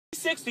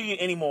60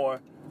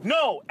 anymore.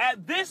 No,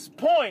 at this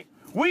point,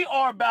 we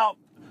are about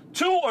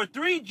 2 or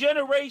 3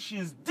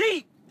 generations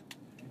deep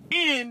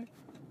in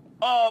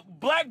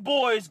black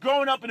boys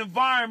growing up in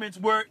environments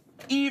where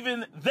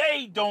even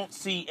they don't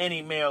see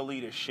any male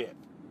leadership.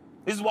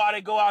 This is why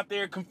they go out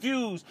there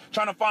confused,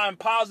 trying to find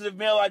positive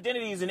male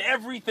identities in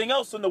everything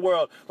else in the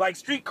world, like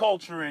street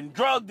culture and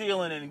drug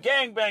dealing and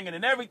gangbanging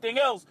and everything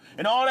else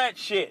and all that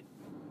shit.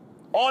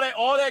 All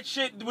that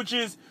shit, which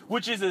is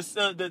a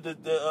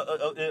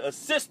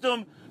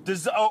system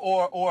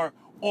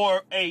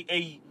or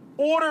a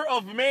order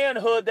of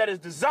manhood that is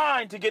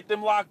designed to get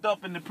them locked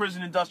up in the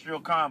prison industrial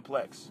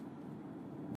complex.